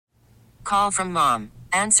call from mom.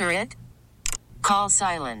 Answer it. Call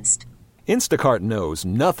silenced. Instacart knows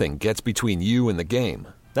nothing gets between you and the game.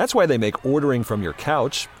 That's why they make ordering from your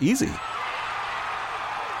couch easy.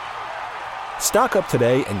 Stock up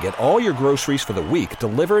today and get all your groceries for the week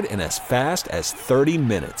delivered in as fast as 30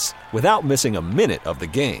 minutes without missing a minute of the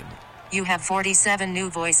game. You have 47 new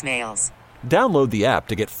voicemails. Download the app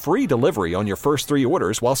to get free delivery on your first 3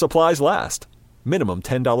 orders while supplies last. Minimum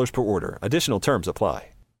 $10 per order. Additional terms apply.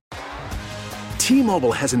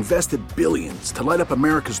 T-Mobile has invested billions to light up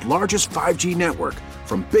America's largest 5G network,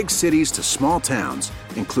 from big cities to small towns,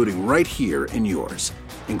 including right here in yours.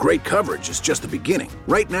 And great coverage is just the beginning.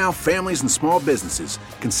 Right now, families and small businesses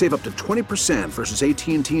can save up to 20% versus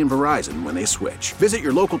AT&T and Verizon when they switch. Visit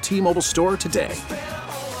your local T-Mobile store today.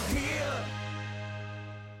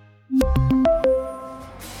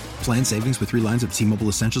 Plan savings with 3 lines of T-Mobile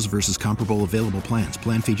Essentials versus comparable available plans.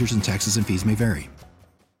 Plan features and taxes and fees may vary.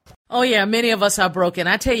 Oh, yeah, many of us are broken.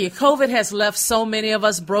 I tell you, COVID has left so many of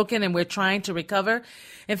us broken, and we're trying to recover.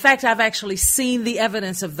 In fact, I've actually seen the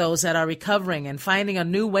evidence of those that are recovering and finding a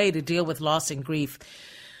new way to deal with loss and grief.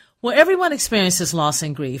 Well, everyone experiences loss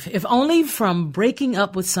and grief, if only from breaking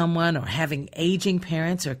up with someone or having aging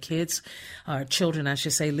parents or kids, or children, I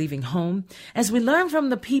should say, leaving home. As we learn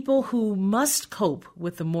from the people who must cope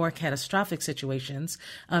with the more catastrophic situations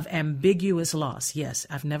of ambiguous loss. Yes,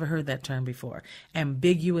 I've never heard that term before.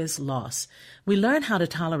 Ambiguous loss. We learn how to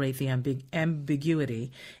tolerate the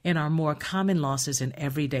ambiguity in our more common losses in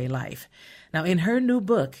everyday life. Now, in her new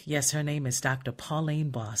book, yes, her name is Dr.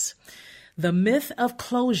 Pauline Boss, The Myth of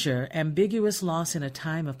Closure, Ambiguous Loss in a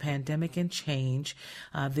Time of Pandemic and Change.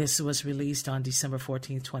 This was released on December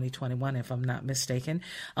 14th, 2021, if I'm not mistaken.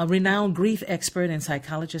 A renowned grief expert and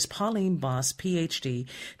psychologist, Pauline Boss, Ph.D.,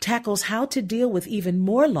 tackles how to deal with even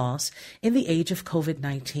more loss in the age of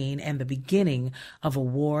COVID-19 and the beginning of a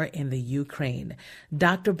war in the Ukraine.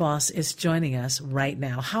 Dr. Boss is joining us right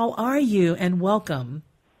now. How are you, and welcome?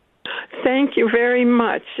 Thank you very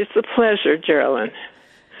much. It's a pleasure, Geraldine.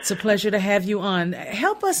 It's a pleasure to have you on.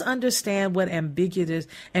 Help us understand what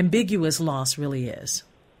ambiguous loss really is.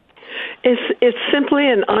 It's simply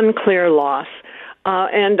an unclear loss,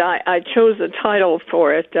 and I chose a title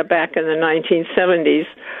for it back in the 1970s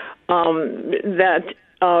that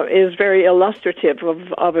is very illustrative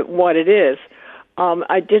of what it is.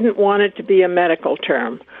 I didn't want it to be a medical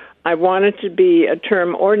term. I wanted to be a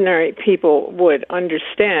term ordinary people would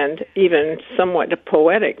understand, even somewhat a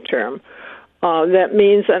poetic term. That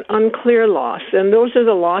means an unclear loss, and those are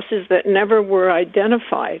the losses that never were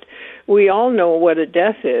identified. We all know what a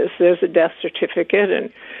death is. There's a death certificate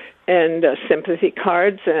and sympathy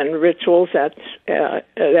cards and rituals at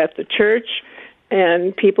the church,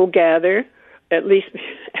 and people gather. At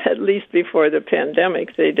least before the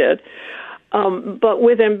pandemic, they did. But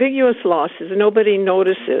with ambiguous losses, nobody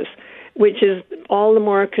notices, which is all the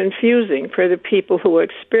more confusing for the people who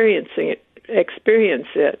experience it.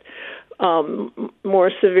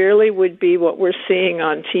 More severely would be what we're seeing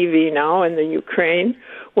on TV now in the Ukraine,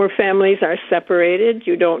 where families are separated.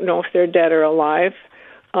 You don't know if they're dead or alive,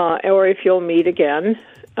 or if you'll meet again.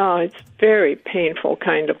 It's very painful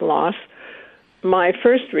kind of loss. My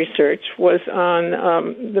first research was on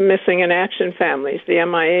the missing in action families, the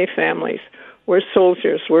MIA families, where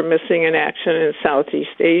soldiers were missing in action in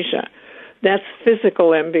Southeast Asia. That's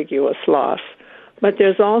physical ambiguous loss. But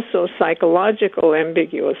there's also psychological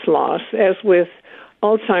ambiguous loss, as with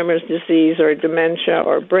Alzheimer's disease or dementia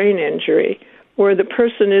or brain injury, where the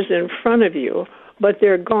person is in front of you, but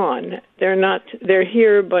they're gone. They're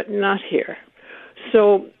here, but not here.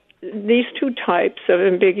 So these two types of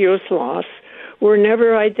ambiguous loss were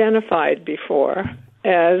never identified before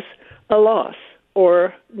as a loss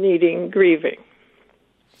or needing grieving.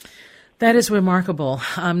 That is remarkable.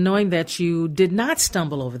 Knowing that you did not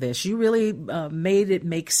stumble over this, you really made it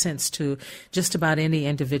make sense to just about any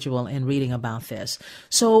individual in reading about this.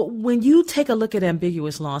 So when you take a look at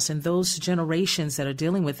ambiguous loss and those generations that are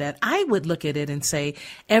dealing with that, I would look at it and say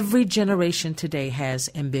every generation today has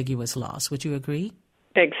ambiguous loss. Would you agree?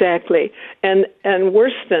 Exactly. And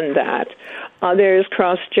worse than that, there is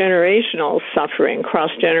cross-generational suffering,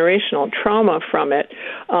 cross-generational trauma from it.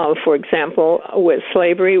 For example, with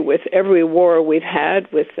slavery, with every war we've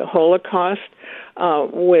had, with the Holocaust,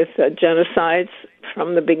 with genocides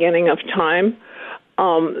from the beginning of time,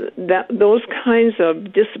 those kinds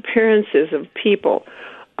of disappearances of people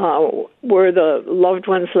where the loved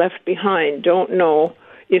ones left behind don't know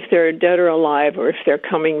if they're dead or alive or if they're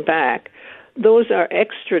coming back. Those are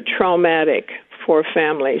extra traumatic for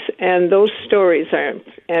families, and those stories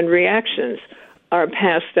and reactions are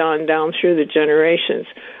passed on down through the generations.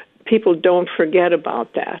 People don't forget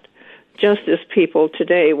about that. just as people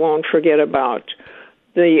today won't forget about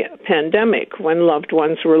the pandemic when loved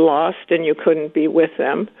ones were lost and you couldn't be with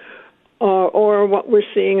them, or what we're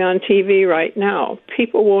seeing on TV right now.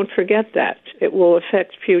 People won't forget that. It will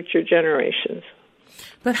affect future generations.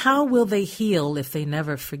 But how will they heal if they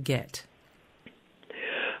never forget?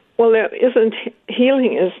 Well,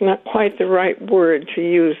 healing is not quite the right word to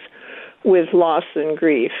use with loss and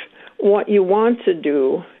grief. What you want to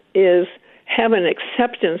do is have an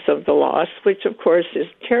acceptance of the loss, which, of course, is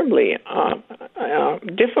terribly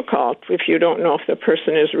difficult if you don't know if the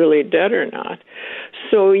person is really dead or not.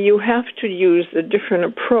 So you have to use a different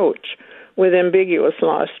approach with ambiguous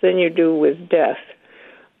loss than you do with death.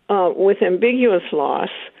 With ambiguous loss,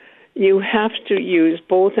 you have to use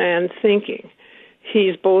both and thinking.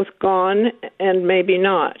 He's both gone and maybe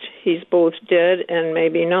not. He's both dead and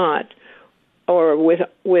maybe not. Or with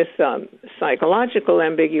psychological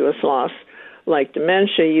ambiguous loss, like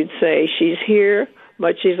dementia, you'd say she's here,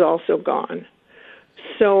 but she's also gone.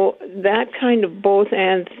 So that kind of both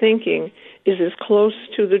and thinking is as close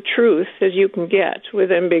to the truth as you can get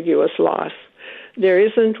with ambiguous loss. There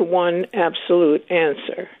isn't one absolute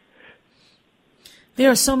answer. There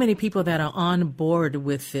are so many people that are on board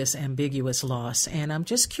with this ambiguous loss, and I'm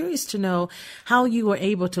just curious to know how you were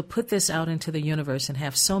able to put this out into the universe and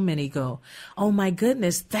have so many go, oh my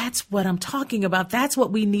goodness, that's what I'm talking about. That's what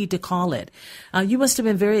we need to call it. You must have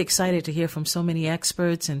been very excited to hear from so many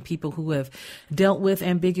experts and people who have dealt with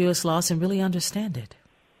ambiguous loss and really understand it.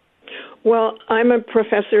 Well, I'm a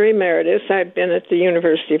professor emeritus. I've been at the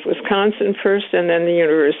University of Wisconsin first and then the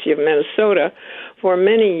University of Minnesota for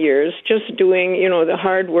many years, just doing, the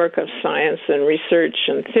hard work of science and research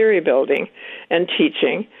and theory building and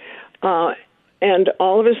teaching. And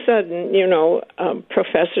all of a sudden,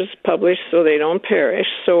 professors publish so they don't perish.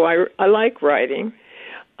 So I like writing,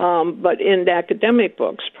 but in academic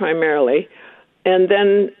books primarily. And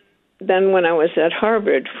then when I was at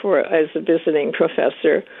Harvard as a visiting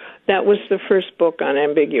professor, that was the first book on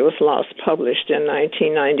ambiguous loss published in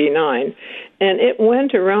 1999, and it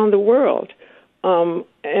went around the world. And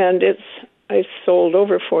I sold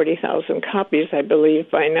over 40,000 copies, I believe,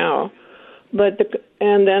 by now.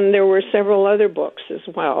 And then there were several other books as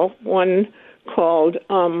well. One called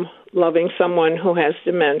Loving Someone Who Has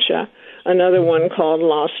Dementia, another one called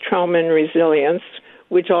Loss, Trauma, and Resilience,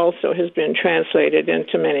 which also has been translated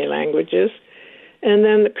into many languages. And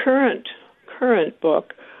then the current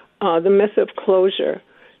book, The Myth of Closure,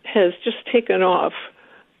 has just taken off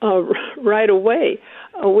right away,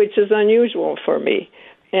 which is unusual for me.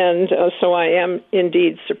 And so I am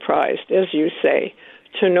indeed surprised, as you say,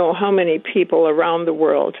 to know how many people around the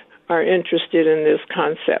world are interested in this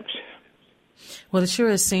concept. Well, it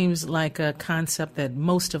sure seems like a concept that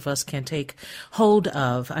most of us can take hold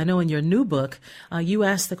of. I know in your new book, you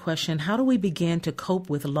asked the question, how do we begin to cope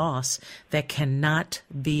with loss that cannot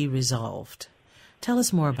be resolved? Tell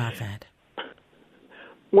us more about that.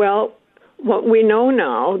 Well, what we know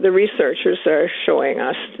now, the researchers are showing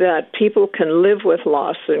us that people can live with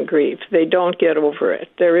loss and grief. They don't get over it.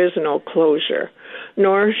 There is no closure,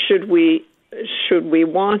 nor should we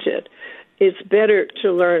want it. It's better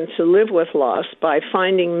to learn to live with loss by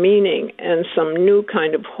finding meaning and some new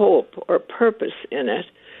kind of hope or purpose in it.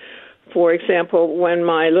 For example, when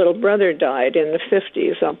my little brother died in the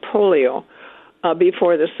 50s of polio,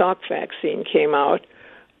 before the Salk vaccine came out,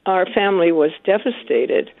 our family was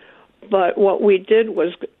devastated. But what we did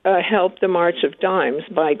was help the March of Dimes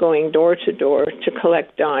by going door to door to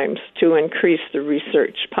collect dimes to increase the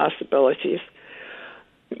research possibilities.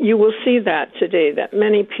 You will see that today, that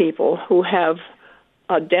many people who have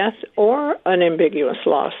a death or an ambiguous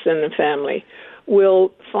loss in the family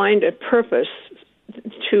will find a purpose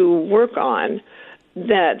to work on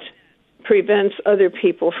that prevents other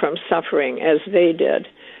people from suffering as they did.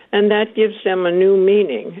 And that gives them a new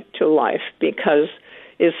meaning to life, because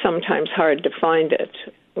it's sometimes hard to find it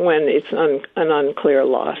when it's an unclear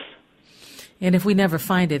loss. And if we never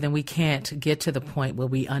find it, then we can't get to the point where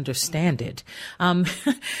we understand it. I'm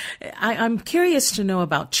curious to know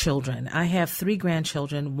about children. I have 3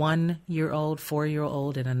 grandchildren, 1-year-old,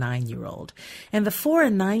 4-year-old, and a 9-year-old. And the 4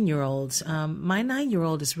 and 9-year-olds, my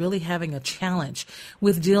 9-year-old is really having a challenge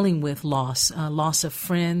with dealing with loss of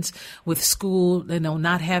friends, with school,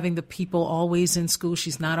 not having the people always in school.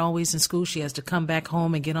 She's not always in school. She has to come back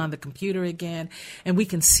home and get on the computer again. And we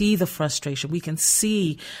can see the frustration. We can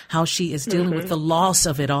see how she is dealing with the loss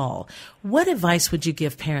of it all. What advice would you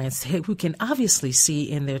give parents who can obviously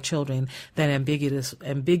see in their children that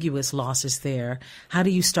ambiguous loss is there? How do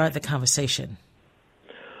you start the conversation?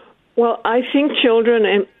 Well, I think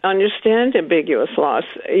children understand ambiguous loss.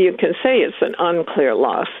 You can say it's an unclear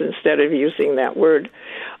loss instead of using that word.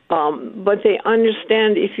 But they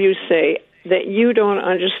understand if you say that you don't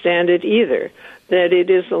understand it either, that it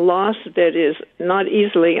is a loss that is not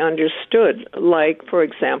easily understood, like, for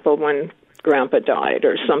example, when Grandpa died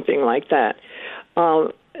or something like that.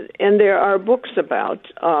 And there are books about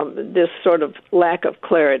this sort of lack of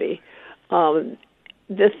clarity.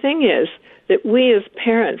 The thing is that we as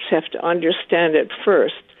parents have to understand it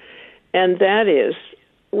first, and that is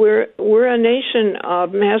we're a nation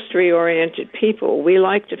of mastery-oriented people. We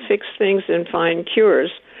like to fix things and find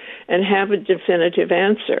cures and have a definitive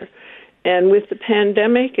answer. And with the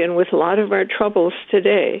pandemic and with a lot of our troubles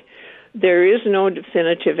today, there is no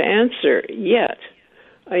definitive answer yet.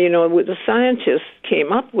 The scientists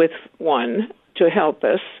came up with one to help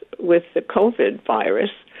us with the COVID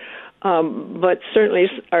virus, but certainly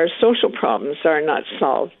our social problems are not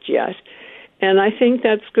solved yet. And I think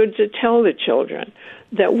that's good to tell the children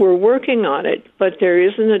that we're working on it, but there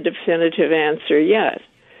isn't a definitive answer yet.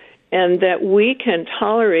 And that we can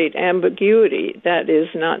tolerate ambiguity, that is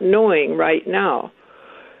not knowing right now.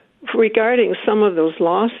 Regarding some of those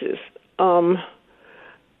losses,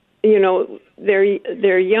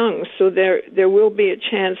 they're young, so there will be a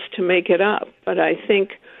chance to make it up. But I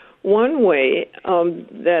think one way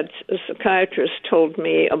that a psychiatrist told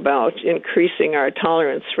me about increasing our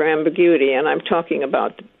tolerance for ambiguity, and I'm talking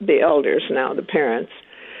about the elders now, the parents,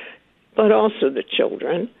 but also the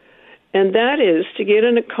children, and that is to get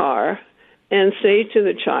in a car and say to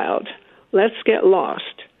the child, let's get lost.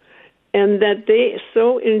 And that they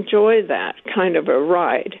so enjoy that kind of a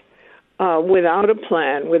ride without a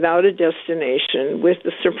plan, without a destination, with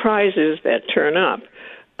the surprises that turn up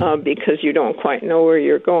because you don't quite know where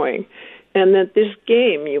you're going. And that this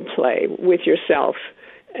game you play with yourself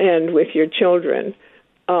and with your children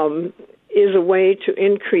is a way to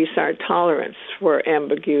increase our tolerance for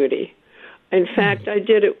ambiguity. In fact, I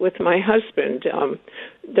did it with my husband,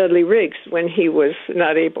 Dudley Riggs, when he was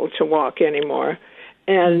not able to walk anymore.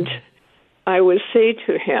 And I would say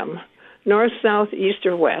to him, north, south, east,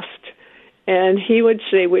 or west. And he would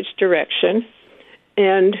say which direction.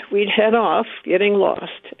 And we'd head off, getting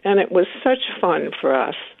lost. And it was such fun for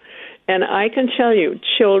us. And I can tell you,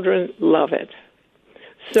 children love it.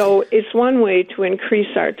 So it's one way to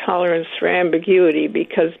increase our tolerance for ambiguity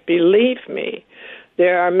because, believe me,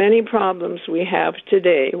 there are many problems we have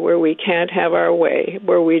today where we can't have our way,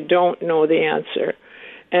 where we don't know the answer,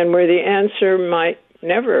 and where the answer might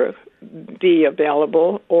never be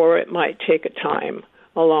available, or it might take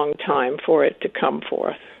a long time for it to come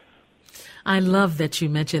forth. I love that you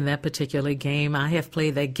mentioned that particular game. I have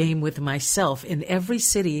played that game with myself. In every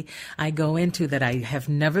city I go into that I have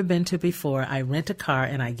never been to before, I rent a car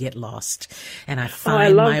and I get lost. And I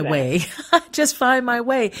find my way. I just find my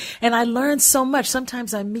way. And I learn so much.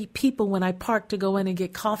 Sometimes I meet people when I park to go in and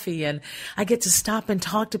get coffee, and I get to stop and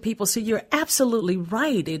talk to people. So you're absolutely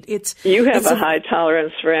right. You have a high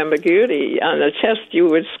tolerance for ambiguity. On a test, you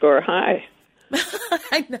would score high.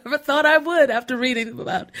 I never thought I would after reading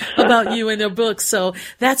about you and your book. So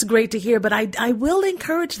that's great to hear. But I will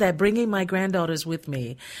encourage that, bringing my granddaughters with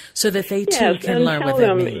me so that they too can learn what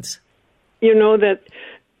that means. That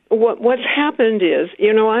what's happened is,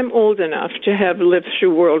 I'm old enough to have lived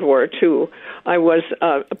through World War II. I was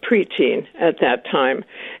a preteen at that time.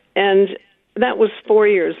 And that was 4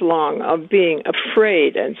 years long of being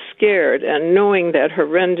afraid and scared and knowing that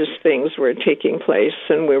horrendous things were taking place,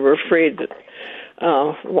 and we were afraid that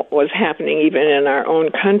what was happening even in our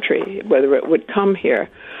own country, whether it would come here.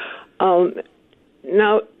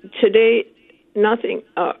 Now, today, nothing,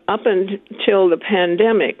 up until the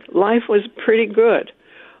pandemic, life was pretty good.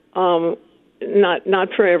 Not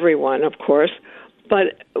for everyone, of course,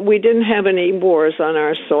 but we didn't have any wars on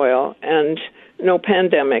our soil and no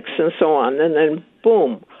pandemics and so on. And then,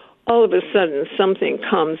 boom, all of a sudden something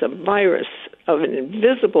comes, a virus of an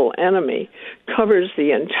invisible enemy covers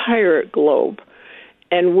the entire globe,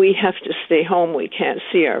 and we have to stay home. We can't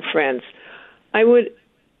see our friends. I would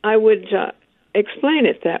explain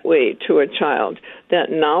it that way to a child, that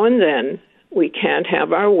now and then we can't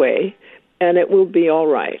have our way, and it will be all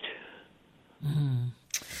right.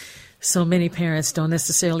 So many parents don't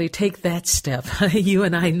necessarily take that step. You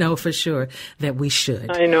and I know for sure that we should.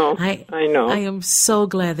 I know. I know. I am so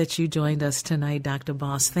glad that you joined us tonight, Dr.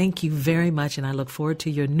 Boss. Thank you very much, and I look forward to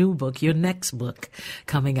your new book, your next book,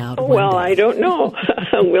 coming out one day. I don't know.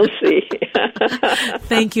 We'll see.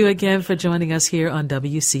 Thank you again for joining us here on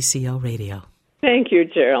WCCO Radio. Thank you,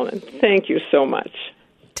 Geraldine. Thank you so much.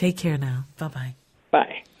 Take care now. Bye-bye.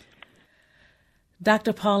 Bye.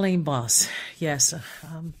 Dr. Pauline Boss, yes,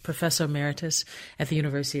 Professor Emeritus at the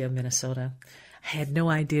University of Minnesota. I had no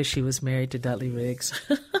idea she was married to Dudley Riggs.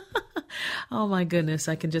 Oh my goodness,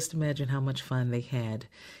 I can just imagine how much fun they had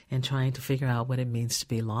in trying to figure out what it means to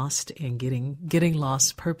be lost and getting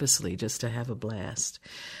lost purposely just to have a blast.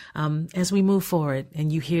 As we move forward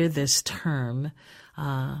and you hear this term,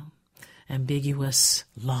 ambiguous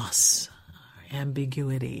loss,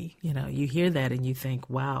 ambiguity, you hear that and you think,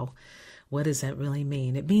 wow, what does that really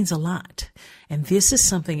mean? It means a lot. And this is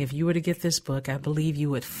something, if you were to get this book, I believe you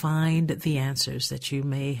would find the answers that you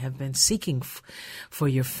may have been seeking for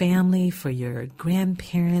your family, for your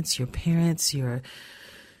grandparents, your parents, your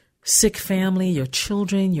sick family, your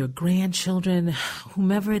children, your grandchildren,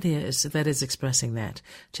 whomever it is that is expressing that.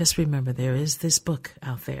 Just remember, there is this book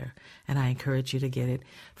out there, and I encourage you to get it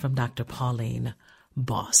from Dr. Pauline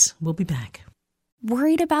Boss. We'll be back.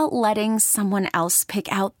 Worried about letting someone else pick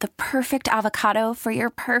out the perfect avocado for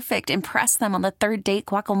your perfect impress them on the third date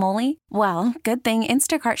guacamole? Well, good thing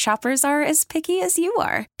Instacart shoppers are as picky as you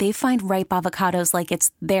are. They find ripe avocados like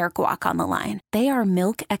it's their guac on the line. They are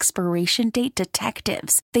milk expiration date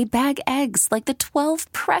detectives. They bag eggs like the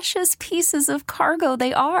 12 precious pieces of cargo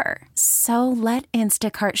they are. So let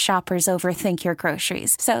Instacart shoppers overthink your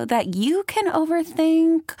groceries so that you can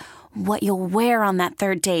overthink what you'll wear on that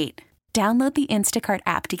third date. Download the Instacart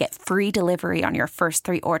app to get free delivery on your first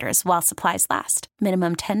 3 orders while supplies last.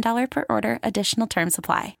 Minimum $10 per order. Additional terms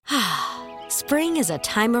apply. Spring is a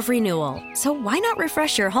time of renewal, so why not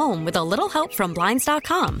refresh your home with a little help from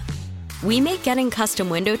Blinds.com? We make getting custom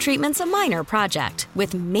window treatments a minor project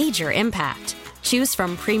with major impact. Choose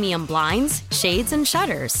from premium blinds, shades, and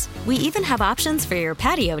shutters. We even have options for your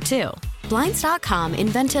patio, too. Blinds.com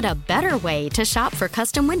invented a better way to shop for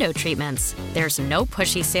custom window treatments. There's no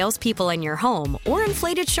pushy salespeople in your home or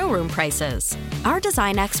inflated showroom prices. Our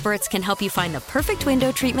design experts can help you find the perfect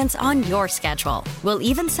window treatments on your schedule. We'll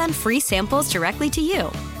even send free samples directly to you.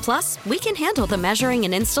 Plus, we can handle the measuring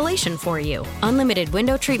and installation for you. Unlimited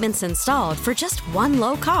window treatments installed for just one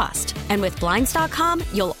low cost. And with Blinds.com,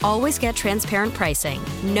 you'll always get transparent pricing.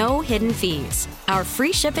 No hidden fees. Our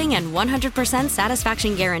free shipping and 100%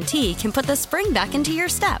 satisfaction guarantee can put the spring back into your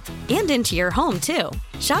step and into your home, too.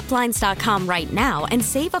 Shop Blinds.com right now and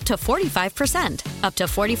save up to 45%. Up to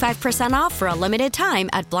 45% off for a limited time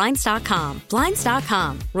at Blinds.com.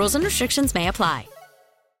 Blinds.com. Rules and restrictions may apply.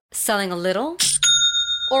 Selling a little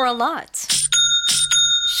or a lot?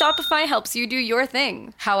 Shopify helps you do your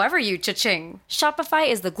thing, however you cha-ching. Shopify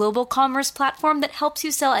is the global commerce platform that helps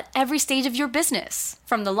you sell at every stage of your business.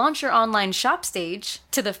 From the launch your online shop stage,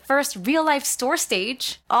 to the first real-life store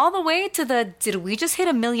stage, all the way to the did we just hit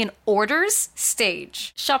 1 million orders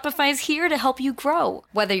stage. Shopify is here to help you grow.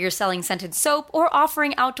 Whether you're selling scented soap or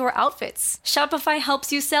offering outdoor outfits, Shopify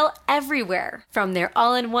helps you sell everywhere. From their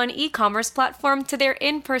all-in-one e-commerce platform to their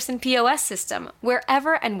in-person POS system,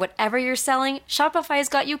 wherever and whatever you're selling, Shopify's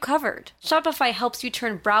got you covered. Shopify helps you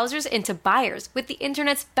turn browsers into buyers with the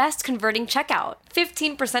internet's best converting checkout.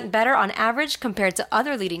 15% better on average compared to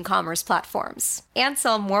other leading commerce platforms. And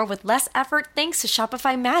sell more with less effort thanks to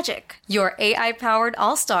Shopify Magic, your AI-powered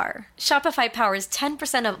all-star. Shopify powers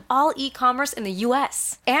 10% of all e-commerce in the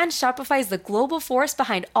US. And Shopify is the global force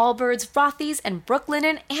behind Allbirds, Rothy's, and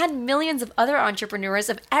Brooklinen, and millions of other entrepreneurs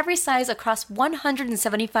of every size across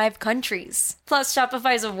 175 countries. Plus,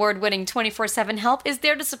 Shopify's award-winning 24/7 help is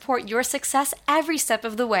there to support your success every step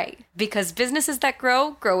of the way. Because businesses that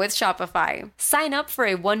grow, grow with Shopify. Sign up for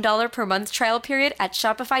a $1 per month trial period at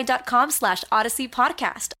shopify.com/Odyssey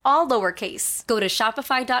Podcast, all lowercase. Go to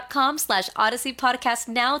shopify.com/Odyssey Podcast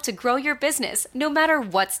now to grow your business, no matter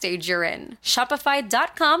what stage you're in.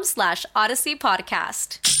 Shopify.com/Odyssey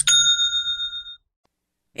Podcast.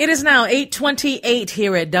 It is now 8:28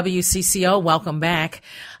 here at WCCO. Welcome back.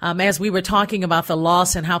 As we were talking about the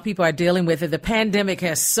loss and how people are dealing with it, the pandemic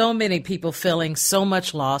has so many people feeling so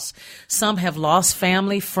much loss. Some have lost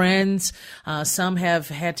family, friends. Some have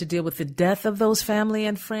had to deal with the death of those family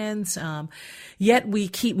and friends. Yet we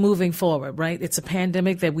keep moving forward, right? It's a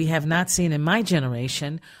pandemic that we have not seen in my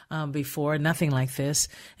generation before, nothing like this.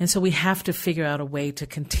 And so we have to figure out a way to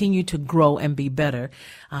continue to grow and be better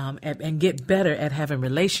and get better at having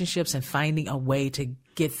relationships and finding a way to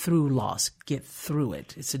get through loss, get through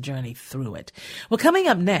it. It's a journey through it. Well, coming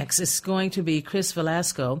up next is going to be Chris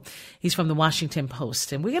Velasco. He's from the Washington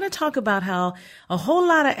Post. And we're going to talk about how a whole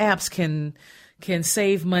lot of apps can can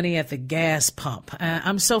save money at the gas pump.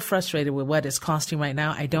 I'm so frustrated with what it's costing right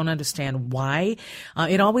now. I don't understand why.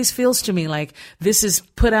 It always feels to me like this is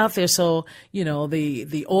put out there so,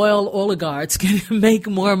 the oil oligarchs can make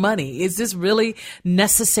more money. Is this really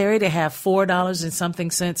necessary to have $4 and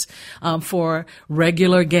something cents for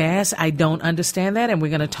regular gas? I don't understand that. And we're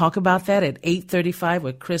going to talk about that at 8:35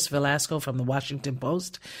 with Chris Velasco from the Washington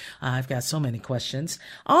Post. I've got so many questions.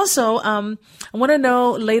 Also, I want to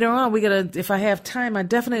know later on, if I have time, I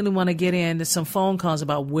definitely want to get into some phone calls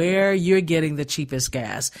about where you're getting the cheapest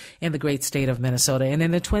gas in the great state of Minnesota and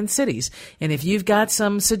in the Twin Cities. And if you've got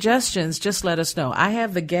some suggestions, just let us know. I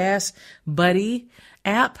have the Gas Buddy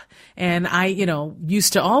app, and I,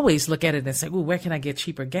 used to always look at it and say, "Ooh, where can I get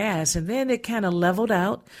cheaper gas?" And then it kind of leveled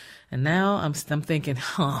out. And now I'm thinking,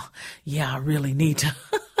 I really need to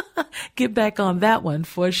get back on that one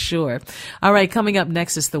for sure. All right, coming up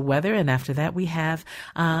next is the weather, and after that we have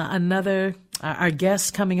our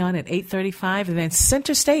guest coming on at 8:35, and then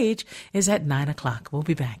Center Stage is at 9 o'clock. We'll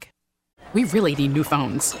be back. We really need new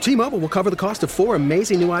phones. T-Mobile will cover the cost of 4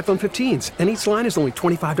 amazing new iPhone 15s, and each line is only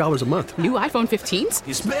 $25 a month. New iPhone 15s?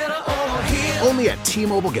 It's better over here. Only at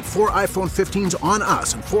T-Mobile, get 4 iPhone 15s on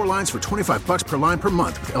us and 4 lines for $25 per line per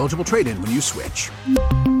month with eligible trade-in when you switch.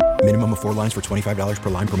 Minimum of 4 lines for $25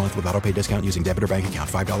 per line per month with autopay discount using debit or bank account.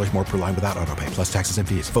 $5 more per line without autopay, plus taxes and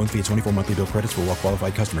fees. Phone fee at 24 monthly bill credits for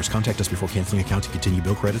well-qualified customers. Contact us before canceling account to continue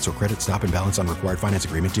bill credits or credit stop and balance on required finance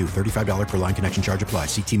agreement due. $35 per line connection charge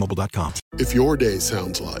applies. See T-Mobile.com. If your day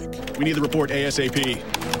sounds like... We need the report ASAP.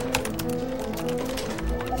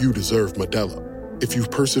 You deserve Modelo. If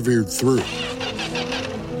you've persevered through...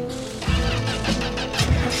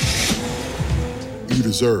 You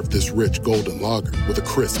deserve this rich golden lager with a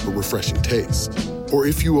crisp but refreshing taste. Or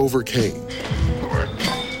if you overcame. 2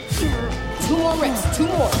 more reps, 2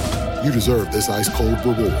 more. You deserve this ice-cold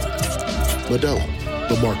reward. Modelo,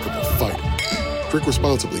 the Remarkable Fighter. Drink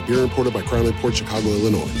responsibly. Beer imported by Crown Imports, Chicago,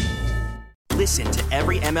 Illinois. Listen to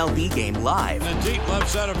every MLB game live. In the deep left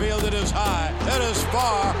center field, it is high, it is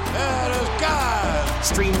far, it is gone.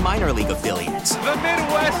 Stream minor league affiliates. The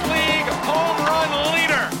Midwest League home run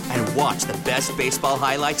leader. And watch the best baseball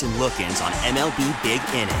highlights and look-ins on MLB Big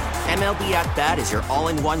Inning. MLB At Bat is your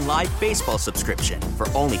all-in-one live baseball subscription for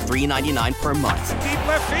only $3.99 per month. Deep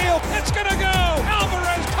left field, it's gonna go.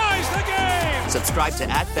 Alvarez ties the game. Subscribe to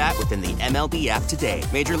At Bat within the MLB app today.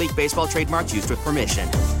 Major League Baseball trademarks used with permission.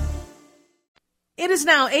 It is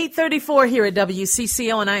now 8:34 here at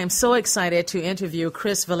WCCO, and I am so excited to interview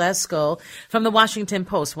Chris Velasco from the Washington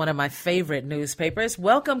Post, one of my favorite newspapers.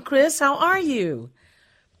 Welcome, Chris. How are you?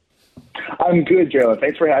 I'm good, Joe.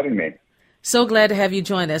 Thanks for having me. So glad to have you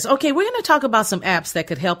join us. Okay, we're going to talk about some apps that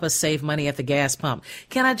could help us save money at the gas pump.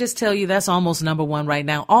 Can I just tell you that's almost number one right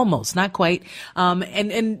now? Almost, not quite.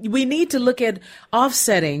 And we need to look at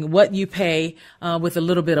offsetting what you pay with a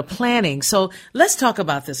little bit of planning. So let's talk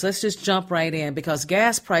about this. Let's just jump right in because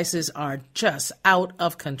gas prices are just out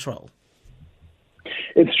of control.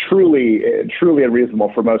 It's truly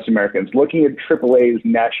unreasonable for most Americans. Looking at AAA's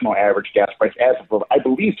national average gas price, as of, I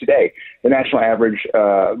believe today, the national average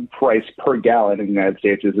price per gallon in the United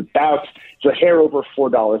States is a hair over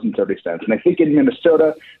 $4.30. And I think in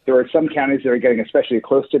Minnesota, there are some counties that are getting especially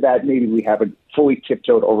close to that. Maybe we haven't fully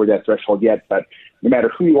tiptoed over that threshold yet, but no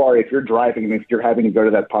matter who you are, if you're driving and if you're having to go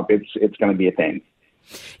to that pump, it's going to be a thing.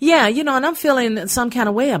 Yeah, and I'm feeling some kind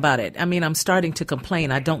of way about it. I mean, I'm starting to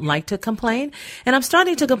complain. I don't like to complain. And I'm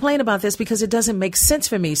starting to complain about this because it doesn't make sense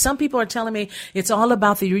for me. Some people are telling me it's all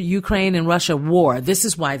about the Ukraine and Russia war. This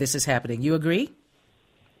is why this is happening. You agree?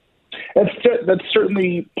 That's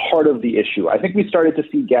certainly part of the issue. I think we started to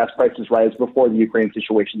see gas prices rise before the Ukraine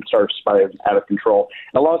situation started spiraling out of control.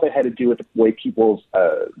 And a lot of that had to do with the way people's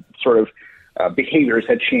behaviors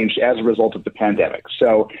had changed as a result of the pandemic.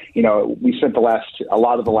 So, we spent a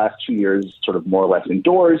lot of the last 2 years sort of more or less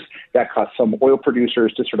indoors. That caused some oil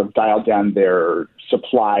producers to sort of dial down their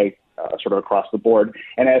supply sort of across the board.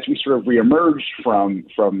 And as we sort of reemerged from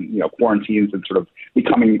quarantines and sort of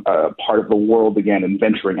becoming part of the world again and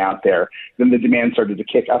venturing out there, then the demand started to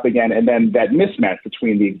kick up again. And then that mismatch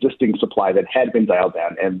between the existing supply that had been dialed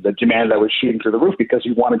down and the demand that was shooting through the roof because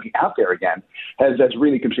we want to be out there again has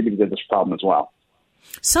really contributed to this problem as well.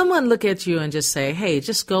 Someone look at you and just say, hey,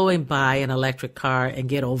 just go and buy an electric car and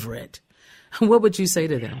get over it. What would you say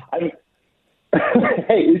to them? Hey,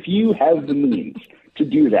 if you have the means to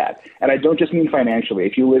do that. And I don't just mean financially.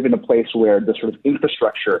 If you live in a place where the sort of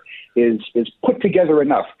infrastructure is put together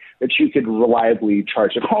enough that you could reliably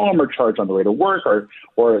charge at home or charge on the way to work,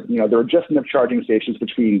 or there are just enough charging stations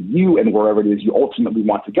between you and wherever it is you ultimately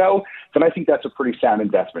want to go, then I think that's a pretty sound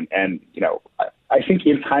investment. And, I think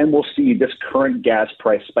in time we'll see this current gas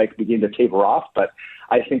price spike begin to taper off, but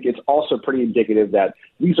I think it's also pretty indicative that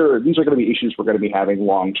these are going to be issues we're going to be having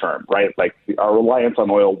long term, right? Like our reliance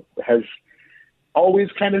on oil has always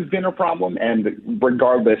kind of been a problem, and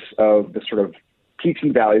regardless of the sort of peaks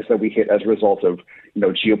and valleys that we hit as a result of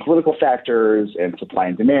geopolitical factors and supply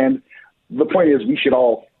and demand, the point is we should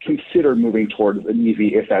all consider moving towards an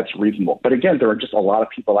EV if that's reasonable. But again, there are just a lot of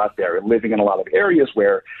people out there living in a lot of areas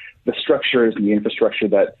where the structures and the infrastructure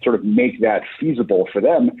that sort of make that feasible for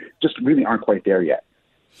them just really aren't quite there yet.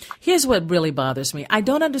 Here's what really bothers me. I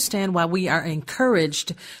don't understand why we are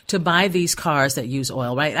encouraged to buy these cars that use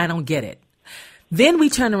oil, right? I don't get it. Then we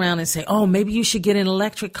turn around and say, oh, maybe you should get an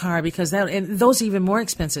electric car because and those are even more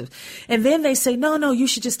expensive. And then they say, no, you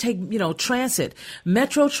should just take, transit,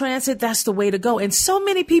 Metro Transit. That's the way to go. And so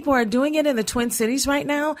many people are doing it in the Twin Cities right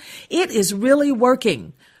now. It is really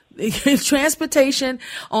working. Transportation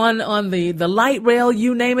on the light rail,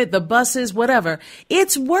 you name it, the buses, whatever,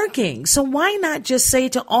 it's working. So why not just say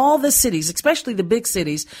to all the cities, especially the big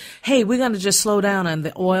cities, hey, we're going to just slow down on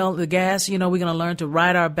the oil, the gas, we're going to learn to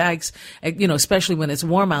ride our bikes, especially when it's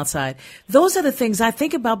warm outside. Those are the things I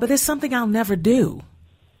think about, but it's something I'll never do.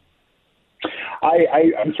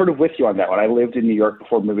 I'm sort of with you on that one. I lived in New York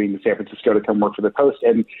before moving to San Francisco to come work for the Post,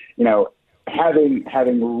 and,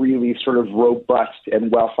 having really sort of robust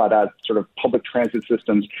and well thought out sort of public transit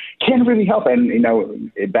systems can really help.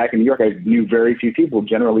 And, back in New York, I knew very few people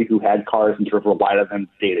generally who had cars and sort of relied on them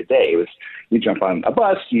day to day. It was, you jump on a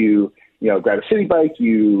bus, you grab a city bike,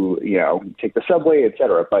 you take the subway, et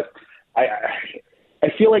cetera. But I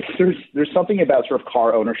feel like there's something about sort of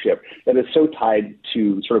car ownership that is so tied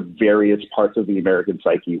to sort of various parts of the American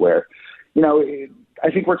psyche where, I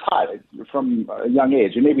think we're taught from a young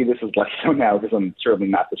age, and maybe this is less so now because I'm certainly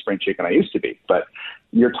not the spring chicken I used to be, but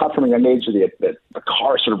you're taught from a young age that the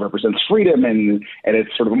car sort of represents freedom and it's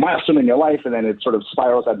sort of a milestone in your life, and then it sort of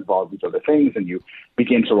spirals out and involves these other things, and you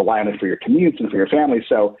begin to rely on it for your commutes and for your family.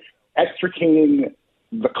 So extricating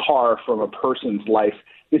the car from a person's life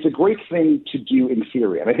is a great thing to do in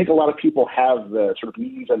theory. And I think a lot of people have the sort of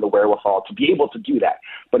means and the wherewithal to be able to do that.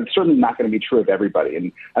 But it's certainly not going to be true of everybody.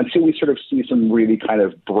 And until we sort of see some really kind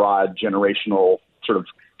of broad generational sort of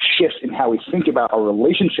shift in how we think about our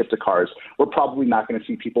relationship to cars, we're probably not going to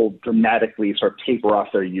see people dramatically sort of taper off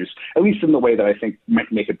their use, at least in the way that I think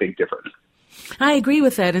might make a big difference. I agree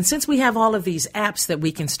with that. And since we have all of these apps that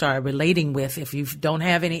we can start relating with, if you don't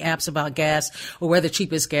have any apps about gas or where the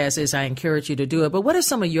cheapest gas is, I encourage you to do it. But what are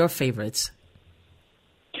some of your favorites?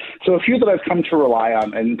 So a few that I've come to rely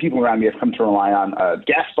on, and people around me have come to rely on,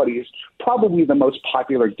 Gas Buddy is probably the most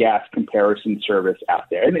popular gas comparison service out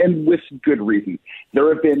there, and with good reason.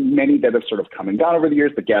 There have been many that have sort of come and gone over the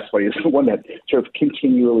years, but Gas Buddy is the one that sort of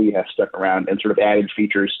continually has stuck around and sort of added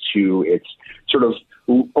features to its sort of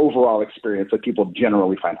overall experience that people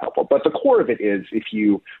generally find helpful. But the core of it is if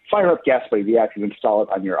you fire up Gas Buddy, the app, you install it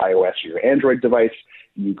on your iOS or your Android device,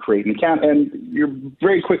 you create an account, and you're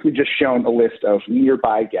very quickly just shown a list of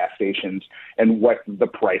nearby gas stations and what the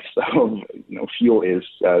price of fuel is,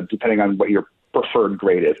 depending on what your preferred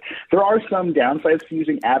grade is. There are some downsides to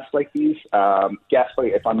using apps like these. Gas Buddy,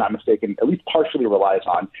 if I'm not mistaken, at least partially relies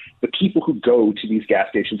on the people who go to these gas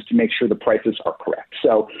stations to make sure the prices are correct.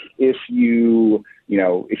 So if you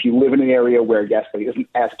live in an area where Gas Buddy isn't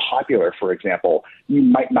as popular, for example, you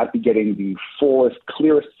might not be getting the fullest,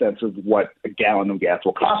 clearest sense of what a gallon of gas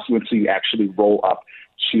will cost you until you actually roll up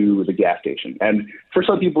to the gas station. And for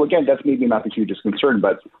some people, again, that's maybe not the hugest concern,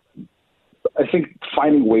 but I think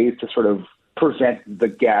finding ways to sort of prevent the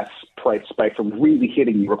gas price spike from really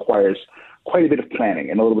hitting you requires quite a bit of planning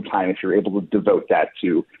and a little bit of time if you're able to devote that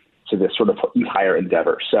to this sort of entire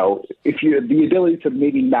endeavor. So the ability to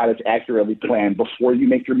maybe not as accurately plan before you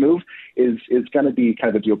make your move is going to be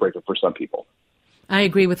kind of a deal breaker for some people. I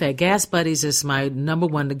agree with that. Gas Buddies is my number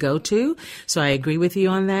one to go to. So I agree with you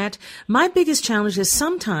on that. My biggest challenge is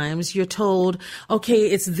sometimes you're told, okay,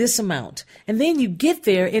 it's this amount. And then you get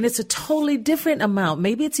there and it's a totally different amount.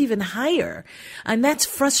 Maybe it's even higher. And that's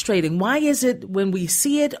frustrating. Why is it when we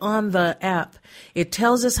see it on the app, it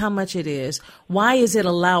tells us how much it is? Why is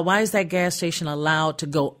that gas station allowed to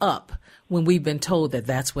go up when we've been told that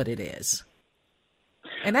that's what it is?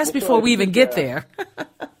 And that's before we even get there.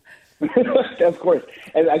 Of course.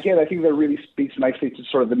 And again, I think that really speaks nicely to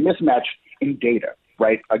sort of the mismatch in data.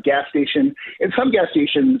 right? A gas station, and some gas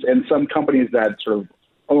stations and some companies that sort of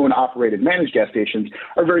own, operate, and manage gas stations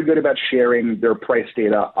are very good about sharing their price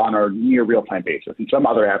data on a near real-time basis. And some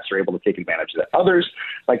other apps are able to take advantage of that. Others,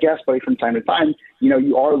 like GasBuddy, from time to time,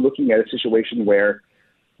 you are looking at a situation where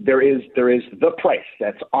there is the price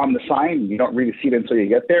that's on the sign. You don't really see it until you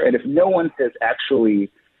get there. And if no one has actually,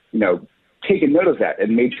 taken note of that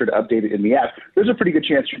and made sure to update it in the app, there's a pretty good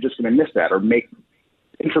chance you're just going to miss that or make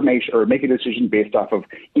a decision based off of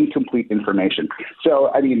incomplete information.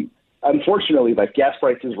 So, unfortunately, gas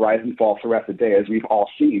prices rise and fall throughout the day, as we've all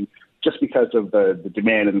seen, just because of the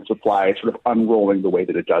demand and the supply sort of unrolling the way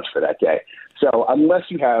that it does for that day. So unless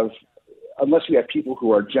you have people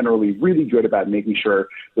who are generally really good about making sure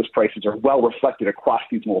those prices are well reflected across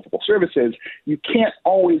these multiple services, you can't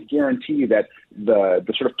always guarantee that the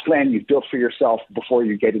sort of plan you've built for yourself before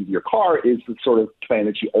you get into your car is the sort of plan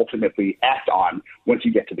that you ultimately act on once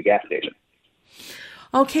you get to the gas station.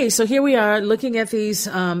 Okay, so here we are looking at these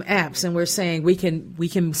apps, and we're saying we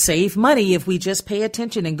can save money if we just pay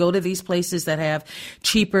attention and go to these places that have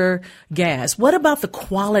cheaper gas. What about the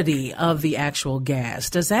quality of the actual gas?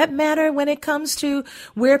 Does that matter when it comes to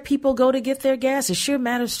where people go to get their gas? It sure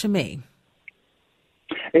matters to me.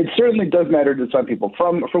 It certainly does matter to some people.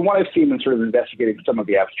 From what I've seen and sort of investigating some of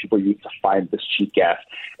the apps people use to find this cheap gas,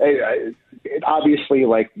 it obviously,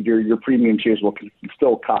 your premium tiers will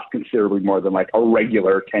still cost considerably more than a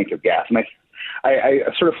regular tank of gas. And I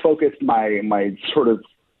sort of focused my sort of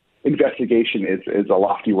investigation is a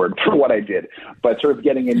lofty word for what I did, but sort of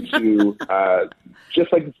getting into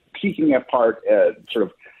just peeking apart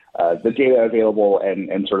the data available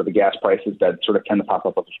and sort of the gas prices that sort of tend to pop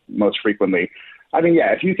up most frequently.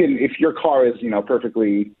 If your car is,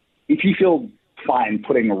 if you feel fine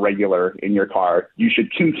putting a regular in your car, you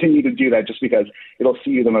should continue to do that just because it'll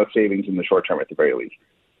see you the most savings in the short term at the very least.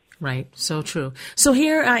 Right. So true. So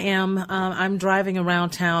here I am. I'm driving around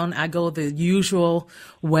town. I go the usual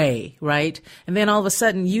way, right? And then all of a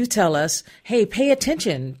sudden you tell us, hey, pay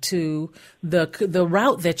attention to the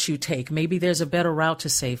route that you take. Maybe there's a better route to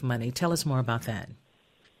save money. Tell us more about that.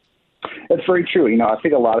 That's very true. I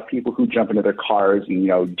think a lot of people who jump into their cars and,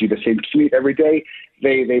 do the same commute every day,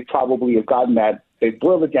 they probably have gotten that. They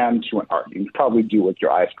boil it down to an art. You can probably do it with your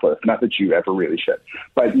eyes closed. Not that you ever really should.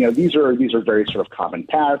 But, these are very sort of common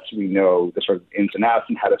paths. We know the sort of ins and outs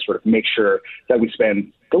and how to sort of make sure that we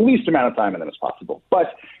spend the least amount of time in them as possible.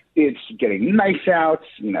 But it's getting nice out,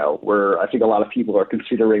 where I think a lot of people are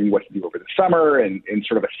considering what to do over the summer and in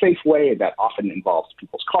sort of a safe way that often involves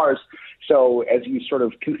people's cars. So as you sort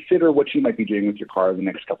of consider what you might be doing with your car in the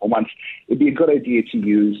next couple of months, it'd be a good idea to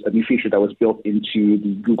use a new feature that was built into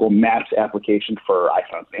the Google Maps application for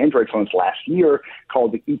iPhones and Android phones last year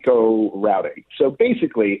called the Eco Routing. So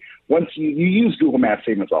basically, once you use Google Maps,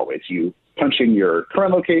 same as always, you punch in your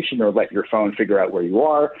current location or let your phone figure out where you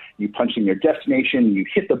are. You punch in your destination. You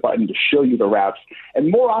hit the button to show you the routes.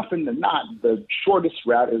 And more often than not, the shortest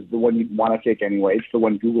route is the one you'd want to take anyway. It's the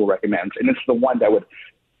one Google recommends. And it's the one that would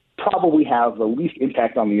probably have the least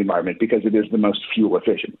impact on the environment because it is the most fuel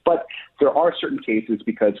efficient. But there are certain cases,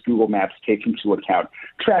 because Google Maps takes into account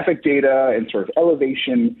traffic data and sort of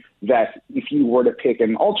elevation, that if you were to pick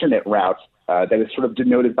an alternate route that is sort of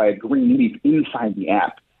denoted by a green leaf inside the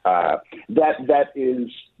app, that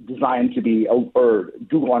is designed to be, or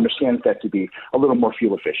Google understands that to be a little more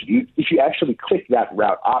fuel efficient. If you actually click that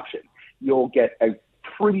route option, you'll get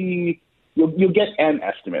you'll get an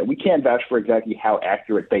estimate. We can't vouch for exactly how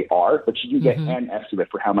accurate they are, but you do get an estimate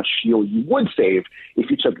for how much fuel you would save if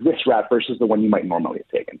you took this route versus the one you might normally have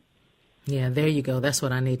taken. Yeah, there you go. That's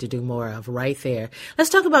what I need to do more of right there.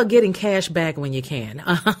 Let's talk about getting cash back when you can.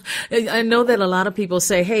 I know that a lot of people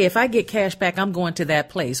say, hey, if I get cash back, I'm going to that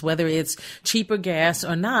place, whether it's cheaper gas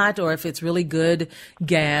or not, or if it's really good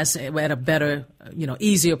gas at a better,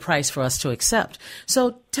 easier price for us to accept.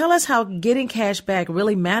 So tell us how getting cash back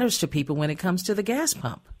really matters to people when it comes to the gas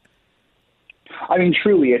pump. I mean,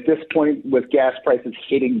 truly, at this point, with gas prices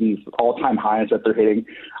hitting these all-time highs that they're hitting,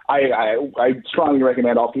 I strongly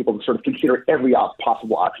recommend all people to sort of consider every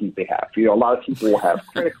possible option they have. A lot of people will have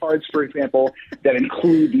credit cards, for example, that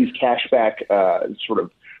include these cashback sort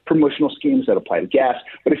of promotional schemes that apply to gas.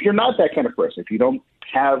 But if you're not that kind of person, if you don't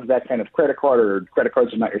have that kind of credit card or credit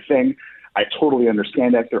cards are not your thing, I totally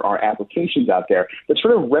understand that there are applications out there that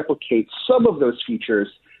sort of replicate some of those features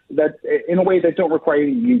that in a way that don't require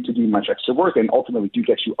you to do much extra work and ultimately do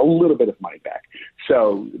get you a little bit of money back.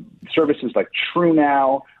 So services like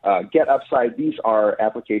TrueNow, GetUpside, these are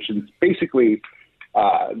applications basically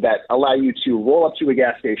that allow you to roll up to a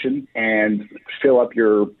gas station and fill up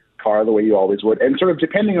your car the way you always would. And sort of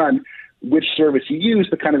depending on which service you use,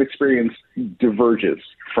 the kind of experience diverges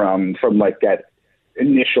from like that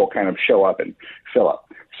initial kind of show up and fill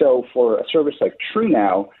up. So for a service like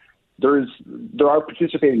TrueNow, there are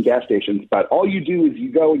participating gas stations, but all you do is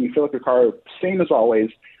you go and you fill up your car, same as always.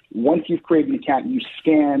 Once you've created an account, you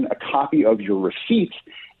scan a copy of your receipt,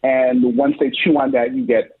 and once they chew on that, you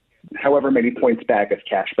get however many points back as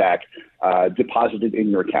cash back deposited in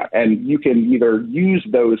your account. And you can either use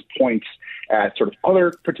those points at sort of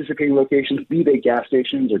other participating locations, be they gas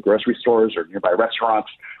stations or grocery stores or nearby restaurants,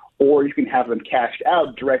 or you can have them cashed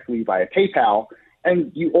out directly via PayPal,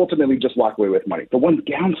 and you ultimately just walk away with money. The one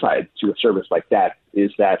downside to a service like that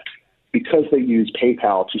is that because they use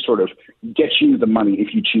PayPal to sort of get you the money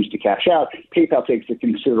if you choose to cash out, PayPal takes a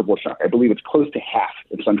considerable chunk. I believe it's close to half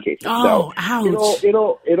in some cases. Oh, so ouch.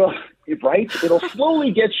 It'll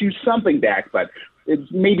slowly get you something back, but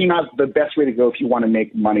it's maybe not the best way to go if you want to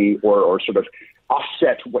make money or sort of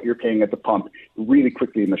offset what you're paying at the pump really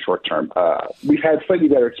quickly in the short term. We've had slightly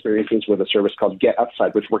better experiences with a service called Get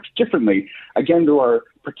Upside, which works differently. Again, there are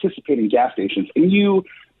participating gas stations, and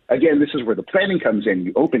again, this is where the planning comes in.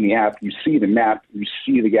 You open the app, you see the map, you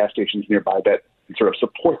see the gas stations nearby that sort of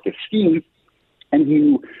support the scheme, and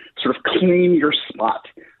you sort of claim your spot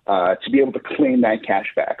to be able to claim that cash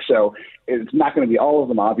back. So it's not going to be all of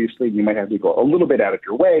them, obviously. You might have to go a little bit out of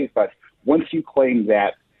your way, but once you claim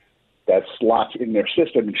that slot in their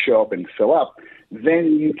system and show up and fill up,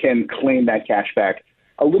 then you can claim that cash back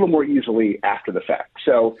a little more easily after the fact.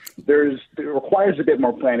 So it requires a bit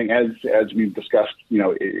more planning, as we've discussed.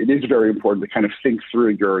 It is very important to kind of think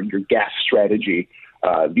through your gas strategy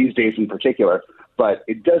these days in particular. But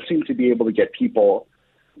it does seem to be able to get people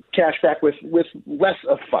cash back with less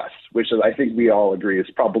of fuss, which is, I think we all agree, is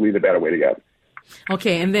probably the better way to go.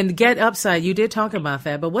 Okay, and then Get Upside, you did talk about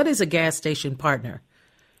that, but what is a gas station partner?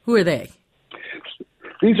 Who are they?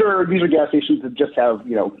 These are gas stations that just have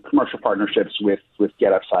commercial partnerships with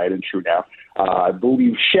Get Upside and TrueNow. I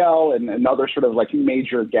believe Shell and other sort of like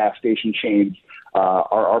major gas station chains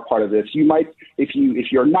are part of this. You might, if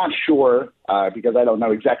you're not sure, because I don't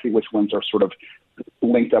know exactly which ones are sort of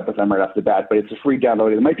linked up with them right off the bat, but it's a free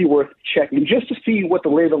download. It might be worth checking just to see what the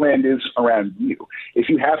lay of the land is around you. If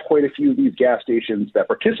you have quite a few of these gas stations that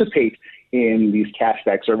participate in these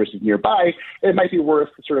cashback services nearby, it might be worth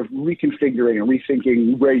sort of reconfiguring and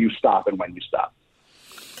rethinking where you stop and when you stop.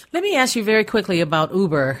 Let me ask you very quickly about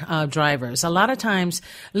Uber drivers. A lot of times,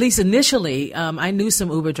 at least initially, I knew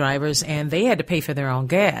some Uber drivers and they had to pay for their own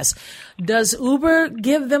gas. Does Uber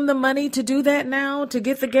give them the money to do that now, to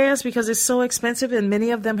get the gas, because it's so expensive and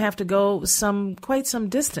many of them have to go quite some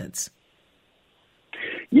distance?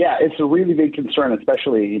 Yeah, it's a really big concern,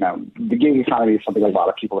 especially, the gig economy is something a lot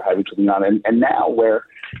of people are having to lean on. And now where,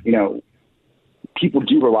 people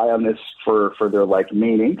do rely on this for their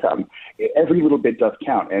main income, every little bit does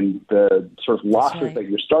count. And the sort of losses that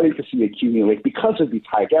you're starting to see accumulate because of these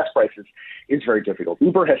high gas prices is very difficult.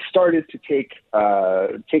 Uber has started to take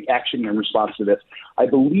action in response to this. I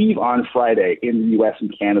believe on Friday in the U.S.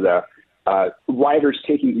 and Canada, riders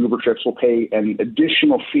taking Uber trips will pay an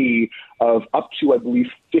additional fee of up to, I believe,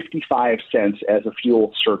 55 cents as a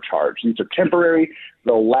fuel surcharge. These are temporary.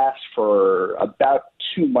 They'll last for about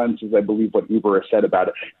 2 months, is I believe what Uber has said about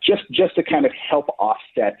it, just to kind of help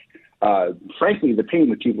offset, frankly, the pain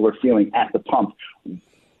that people are feeling at the pump.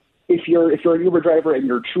 If you're an Uber driver and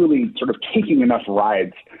you're truly sort of taking enough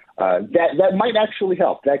rides, that might actually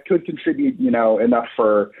help. That could contribute, enough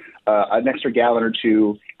for an extra gallon or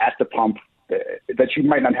two at the pump that you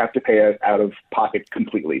might not have to pay out of pocket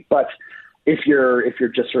completely. But if you're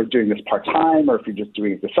just sort of doing this part-time, or if you're just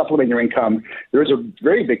doing it to supplement your income, there is a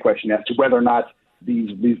very big question as to whether or not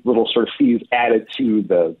these little sort of fees added to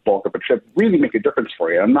the bulk of a trip really make a difference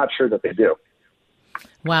for you. I'm not sure that they do.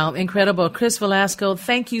 Wow, incredible. Chris Velazco,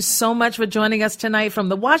 thank you so much for joining us tonight from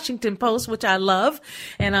the Washington Post, which I love.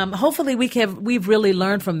 And hopefully we've really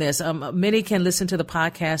learned from this. Many can listen to the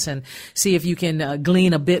podcast and see if you can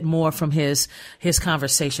glean a bit more from his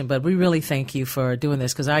conversation. But we really thank you for doing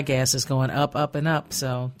this, because our gas is going up, up, and up.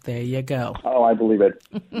 So there you go. Oh, I believe it.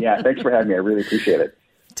 Yeah, thanks for having me. I really appreciate it.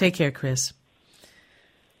 Take care, Chris.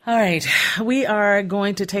 All right, we are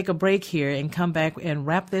going to take a break here and come back and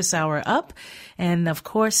wrap this hour up. And of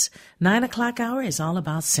course, 9 o'clock hour is all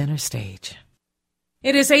about Center Stage.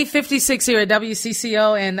 It is 8:56 here at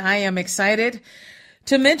WCCO, and I am excited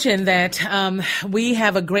to mention that we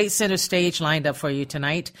have a great Center Stage lined up for you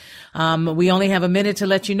tonight. We only have a minute to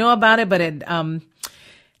let you know about it, but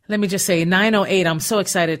let me just say, 9:08, I'm so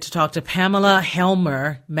excited to talk to Pamela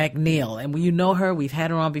Helmer McNeil. And you know her, we've had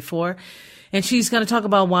her on before. And she's going to talk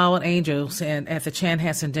about Wild Angels and at the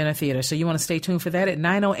Chanhassen Dinner Theater. So you want to stay tuned for that at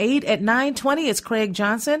 9:08. At 9:20, it's Craig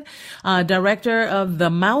Johnson, director of The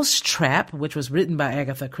Mousetrap, which was written by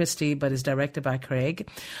Agatha Christie, but is directed by Craig.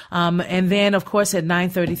 And then, of course, at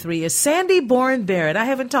 9:33 is Sandy Bourne Barrett. I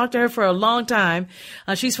haven't talked to her for a long time.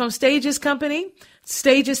 She's from Stages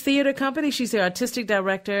Theater Company. She's the artistic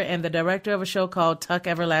director and the director of a show called Tuck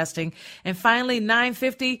Everlasting. And finally,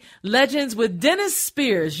 9:50, Legends with Dennis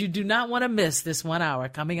Spears. You do not want to miss this 1 hour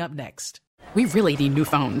coming up next. We really need new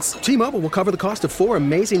phones. T-Mobile will cover the cost of 4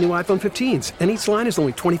 amazing new iPhone 15s, and each line is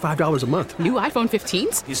only $25 a month. New iPhone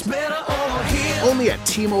 15s? It's better over here. Only at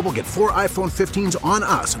T-Mobile, get 4 iPhone 15s on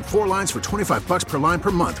us and 4 lines for $25 per line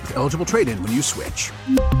per month with eligible trade-in when you switch.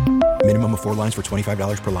 Minimum of 4 lines for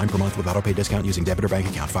 $25 per line per month with autopay discount using debit or bank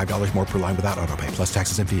account. $5 more per line without autopay, plus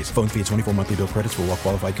taxes and fees. Phone fee at 24 monthly bill credits for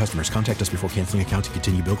well-qualified customers. Contact us before canceling account to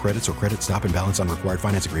continue bill credits or credit stop and balance on required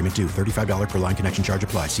finance agreement due. $35 per line connection charge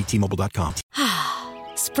applies. See T-Mobile.com.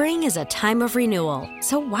 Spring is a time of renewal,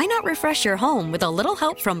 so why not refresh your home with a little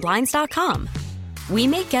help from Blinds.com? We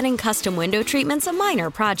make getting custom window treatments a minor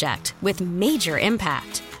project with major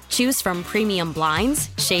impact. Choose from premium blinds,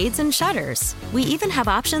 shades, and shutters. We even have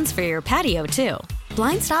options for your patio, too.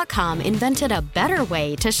 Blinds.com invented a better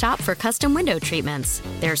way to shop for custom window treatments.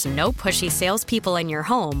 There's no pushy salespeople in your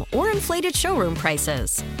home or inflated showroom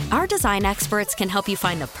prices. Our design experts can help you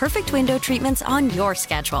find the perfect window treatments on your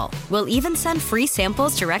schedule. We'll even send free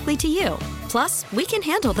samples directly to you. Plus, we can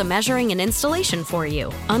handle the measuring and installation for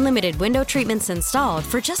you. Unlimited window treatments installed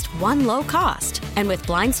for just one low cost. And with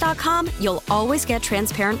Blinds.com, you'll always get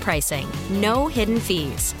transparent pricing. No hidden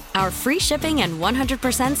fees. Our free shipping and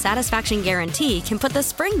 100% satisfaction guarantee can put the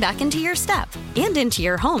spring back into your step and into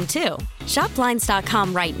your home, too. Shop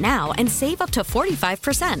Blinds.com right now and save up to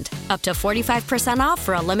 45%. Up to 45% off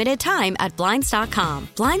for a limited time at Blinds.com.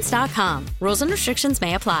 Blinds.com. Rules and restrictions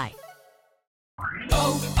may apply.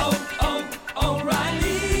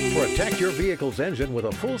 O'Reilly. Protect your vehicle's engine with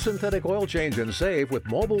a full synthetic oil change and save with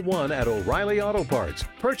Mobil 1 at O'Reilly Auto Parts.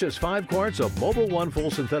 Purchase 5 quarts of Mobil 1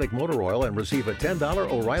 full synthetic motor oil and receive a $10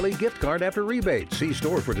 O'Reilly gift card after rebate. See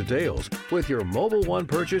store for details. With your Mobil 1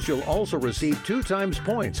 purchase, you'll also receive 2 times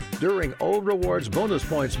points during O Rewards Bonus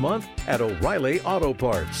Points Month at O'Reilly Auto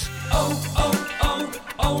Parts.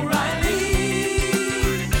 O'Reilly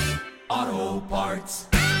Auto Parts.